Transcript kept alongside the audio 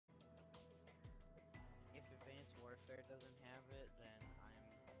Bear doesn't have it, then I'm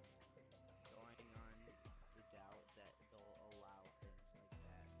going on the doubt that they'll allow things like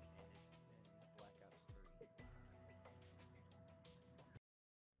that in Black Ops 3.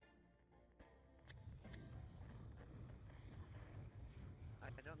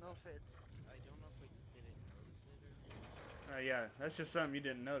 I don't know if it. I don't know if I didn't notice it or what. Yeah, that's just something you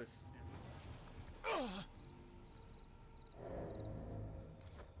didn't notice.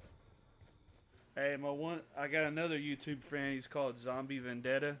 Hey, I got another YouTube friend. He's called Zombie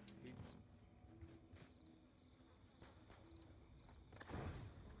Vendetta.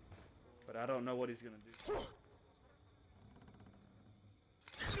 But I don't know what he's gonna do. I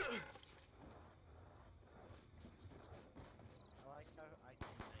like how I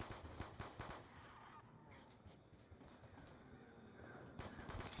can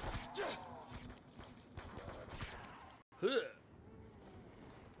think. Huh.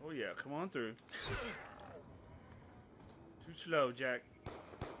 Oh yeah, come on through. Too slow, Jack.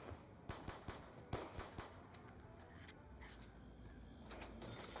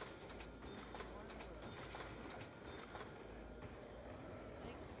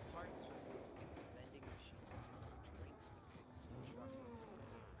 Take the parts from those stupid vending machines and drinks to fix the truck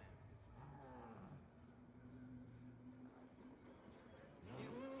on the map.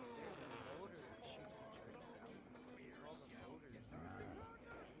 Dude, there's a motor that shoots the drinks out. All the motors are like an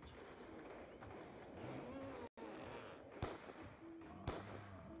engine.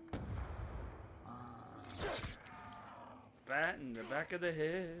 Bat in the back of the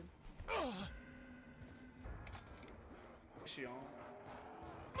head. Is she on?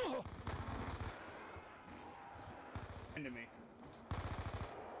 Into me.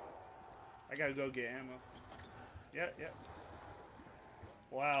 I gotta go get ammo. Yep.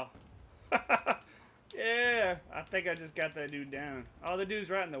 Wow. Yeah, I think I just got that dude down. Oh, the dude's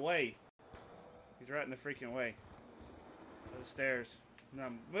right in the way. He's right in the freaking way. Those stairs. No,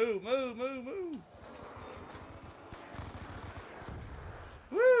 move. Woo!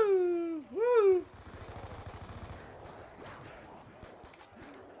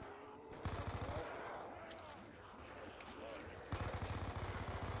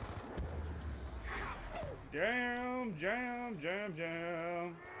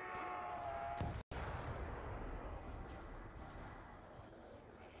 Jam.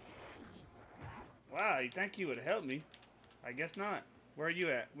 Wow, you think you would help me? I guess not. Where are you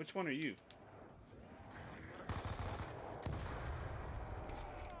at? Which one are you?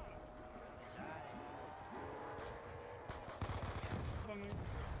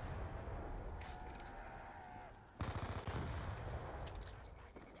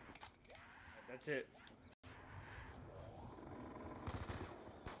 That's it.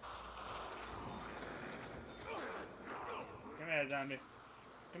 Come here, zombie.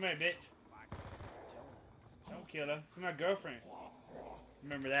 Come here, bitch. Don't kill her. She's my girlfriend.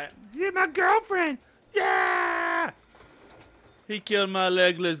 Remember that? You're my girlfriend! Yeah! He killed my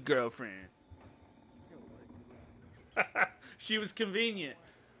legless girlfriend. She was convenient.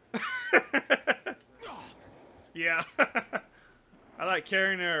 Yeah. I like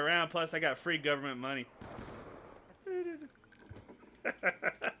carrying her around, plus I got free government money.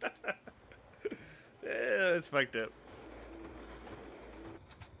 Yeah, it's fucked up.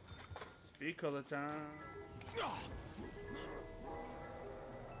 Speak all the time.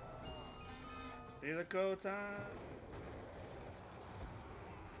 See the cold time.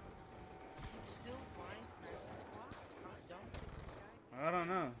 Still flying past the clock? How dumb is this guy? I don't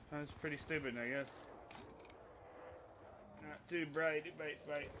know. That's pretty stupid, I guess. Not too bright.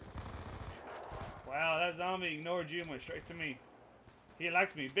 Wow, that zombie ignored you and went straight to me. He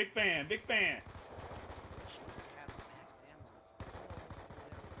likes me. Big fan. Have max ammo.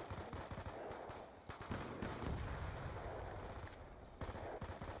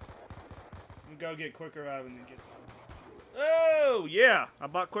 I'm gonna go get Quick Revive and then get. Oh yeah, I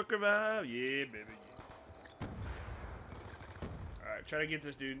bought Quick Revive. Yeah, baby. All right, try to get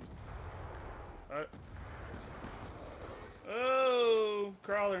this dude. Oh,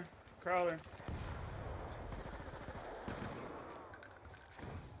 crawler.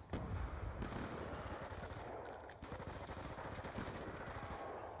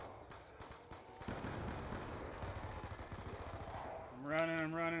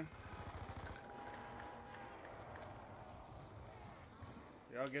 I'm running.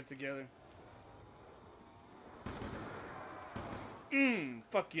 Y'all get together.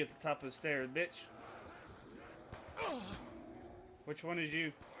 Fuck you at the top of the stairs, bitch. Which one is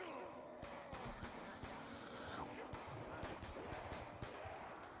you?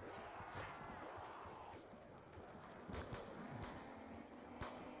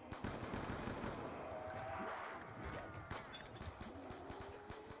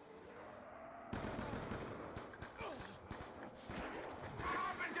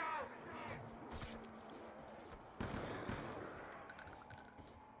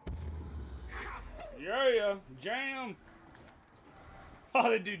 Yeah, jam.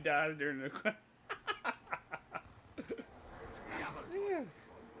 Oh, the dude dies during the. Yeah.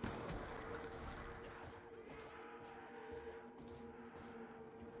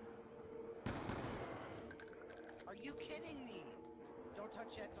 Are you kidding me? Don't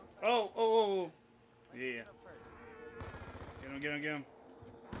touch that. Don't touch Oh, oh, oh, oh. Let me Yeah. get up first. Get him, get him, get him.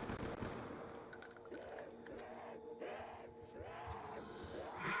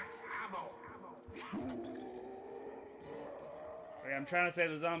 Okay, I'm trying to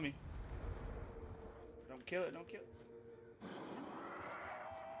save the zombie. Don't kill it, don't kill it.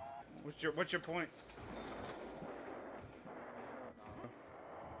 What's your points?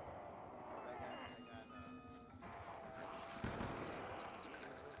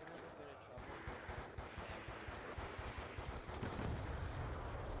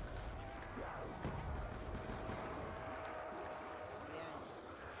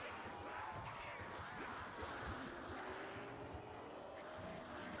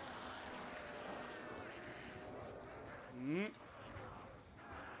 Mm.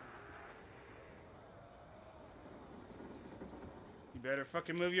 You better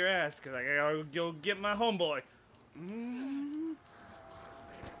fucking move your ass, cause I gotta go get my homeboy. Mm.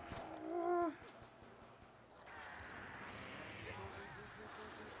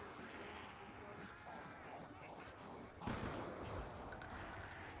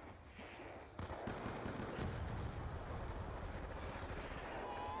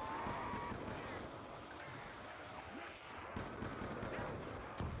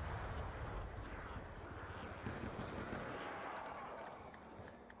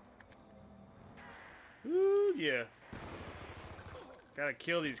 Ooh, yeah. Gotta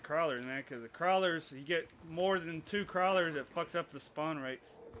kill these crawlers, man, because the crawlers, you get more than 2 crawlers, it fucks up the spawn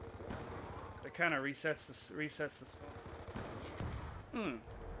rates. It kind of resets the spawn. Hmm.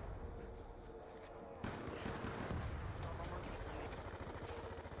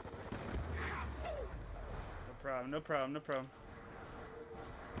 No problem, no problem, no problem.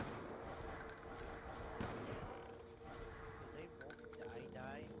 Did they both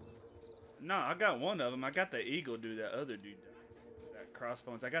die? No, I got one of them. I got the eagle dude, that other dude. That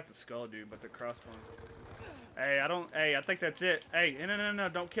crossbones. I got the skull dude, but the crossbones. Hey, hey, I think that's it. Hey, no,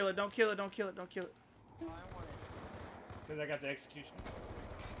 don't kill it, don't kill it, don't kill it, don't kill it. Oh, I want it. Because I got the execution.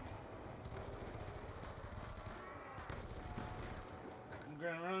 I'm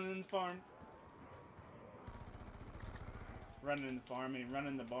gonna run in the farm. Running in the farm, I mean run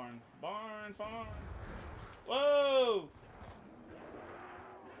in the barn. Barn, farm. Whoa!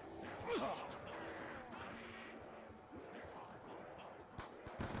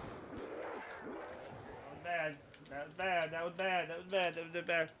 Bad. That was bad. That was bad. That was bad. That was bad.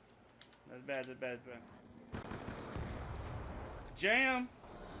 That was bad. That was bad. That was bad. Jam.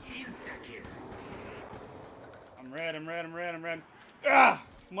 I'm red. I'm red. I'm red. I'm red. Ah,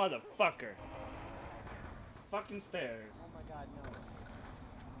 motherfucker. Fucking stairs. Oh my god, no.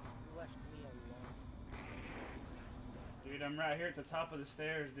 You left me alone. Dude, I'm right here at the top of the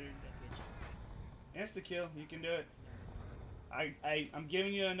stairs, dude. Insta kill. You can do it. I'm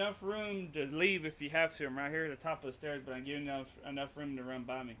giving you enough room to leave if you have to. I'm right here at the top of the stairs, but I'm giving you enough room to run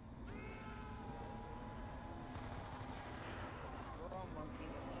by me. We're all monkey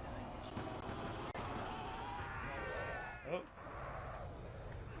Oh.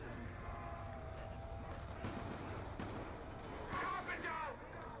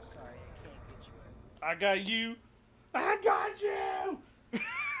 Sorry, I can't get you. I got you. I got you.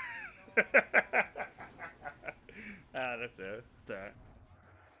 That's it. It's alright.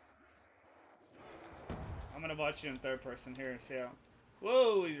 I'm gonna watch you in third person here and see how.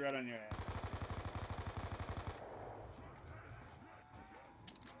 Whoa, he's right on your ass.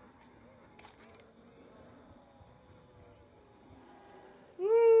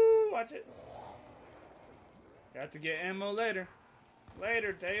 Woo, watch it. Got to get ammo later.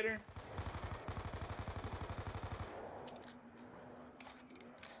 Later, Tater.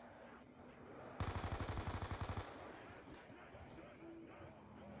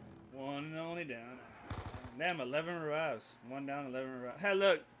 One and only down. Damn, 11 revives. 1 down, 11 revives. Hey,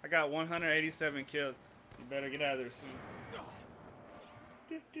 look, I got 187 kills. You better get out of there soon.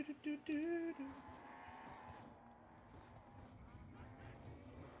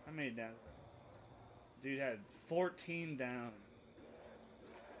 How many down? Dude had 14 down.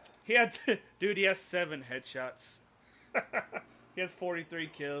 He had, dude, he has 7 headshots. He has 43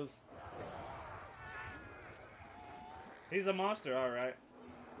 kills. He's a monster, all right.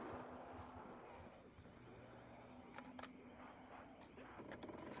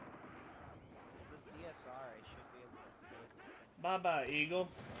 With DSR, I should be able to. Bye bye, Eagle.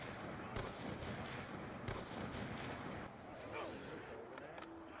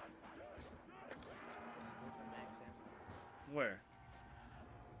 Where?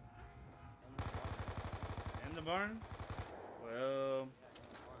 In the water. In the barn? Well,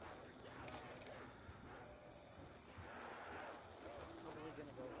 Probably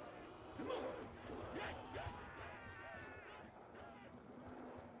gonna go.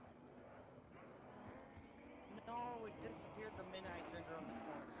 No, it disappeared the minute I turned around the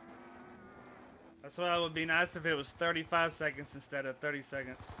corner. that's why it would be nice if it was 35 seconds instead of 30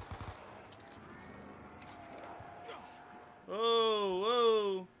 seconds. Whoa,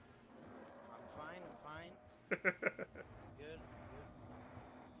 whoa. I'm fine. Good.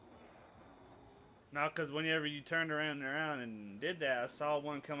 No, because whenever you turned around and did that, I saw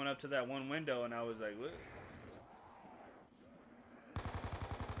one coming up to that one window, and I was like, what?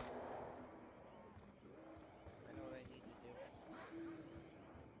 I know what I need to do.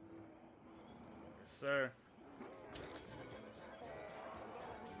 Yes, sir.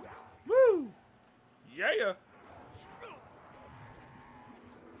 Woo! Yeah! You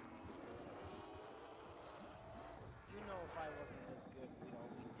know if I wasn't this good, we'd all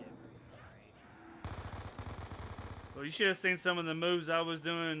be dead right? Well, you should have seen some of the moves I was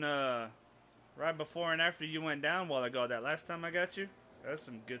doing right before and after you went down a while ago. That last time I got you. That's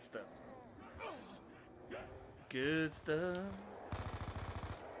some good stuff. Good stuff.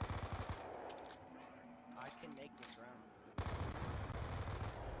 I can make this round.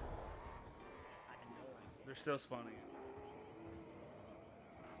 I know I can. They're still spawning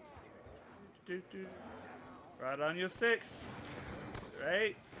it. Right on your 6.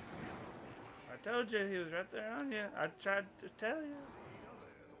 Right? I told you he was right there on you. I tried to tell you.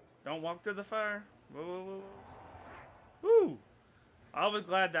 Don't walk through the fire. Whoa, whoa, whoa, whoa. Woo! I was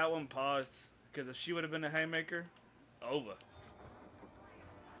glad that one paused. Because if she would have been a haymaker, over.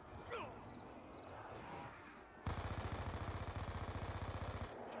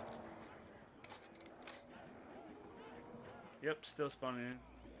 Yep, still spawning in.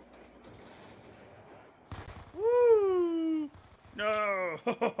 Woo! No!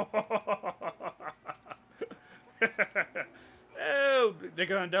 Oh, they're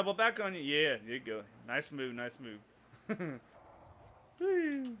gonna double back on you. Yeah, there you go. Nice move, nice move.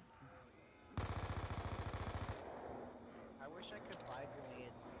 Woo. I wish I could buy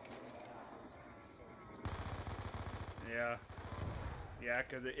grenades. Yeah. Yeah,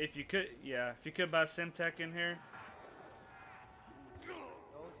 because if you could buy Simtech in here, Those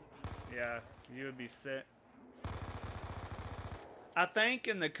would be yeah, you would be set. I think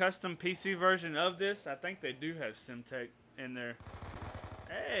in the custom PC version of this, I think they do have Simtech in there.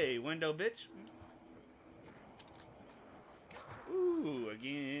 Hey, window bitch. Ooh,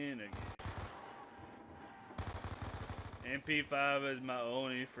 again. MP5 is my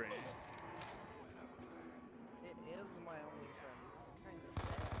only friend. It is my only friend. Kind of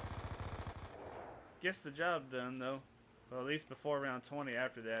sad. Gets the job done though. Well, at least before round 20.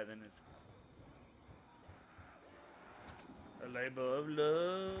 After that, then it's a labor of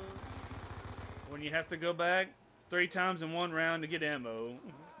love. When you have to go back 3 times in one round to get ammo.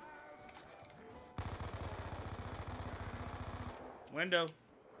 Window.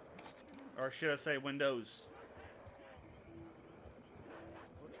 Or should I say windows?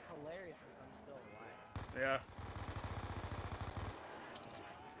 What's hilarious is I'm still alive. Yeah.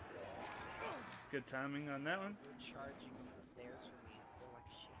 Good timing on that one. They're charging the stairs for me. They're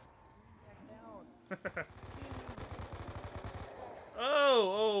like, shit, back down.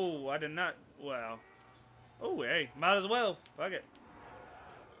 Oh, I did not. Wow. Oh, hey, might as well. Fuck it.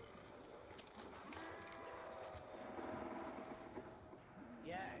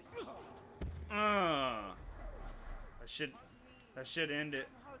 Yeah. That should end it.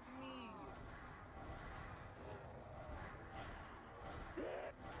 Hug me.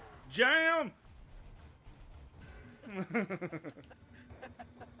 Jam!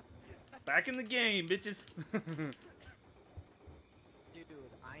 Back in the game, bitches. Dude,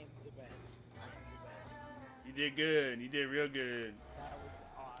 I am the best. I am the best. You did good. You did real good. That was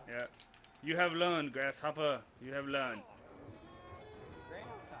awesome. Yeah. You have learned, Grasshopper. You have learned.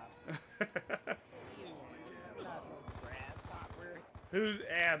 Grasshopper. You are not no grasshopper. Who's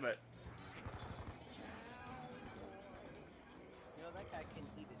Abbott? You know, that guy can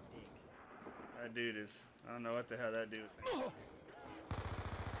eat a dick. That dude is. I don't know what the hell that dude is thinking.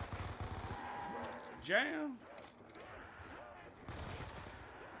 Jam!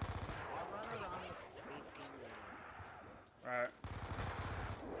 I'll run around the 18 lane. Alright.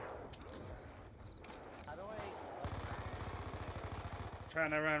 How do I...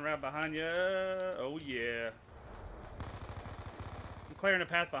 Trying to run right behind you. Oh, yeah. I'm clearing the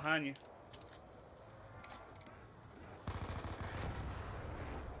path behind you.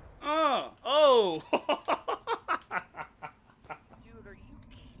 Oh!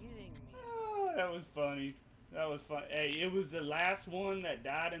 That was funny. That was fun. Hey, it was the last one that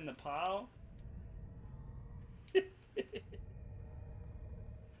died in the pile. I'll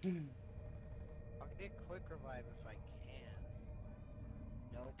get quick revive if I can.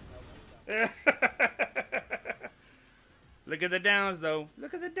 Nope, Look at the downs, though.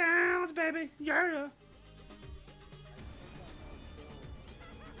 Look at the downs, baby. Yeah.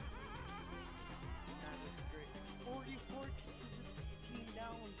 44 team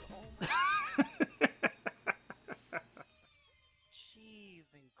downs. Oh my cheese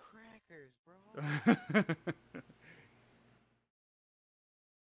and crackers, bro.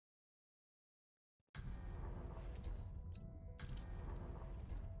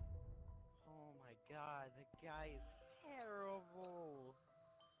 Oh my god, the guy is terrible.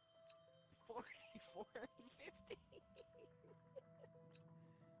 44 and 50.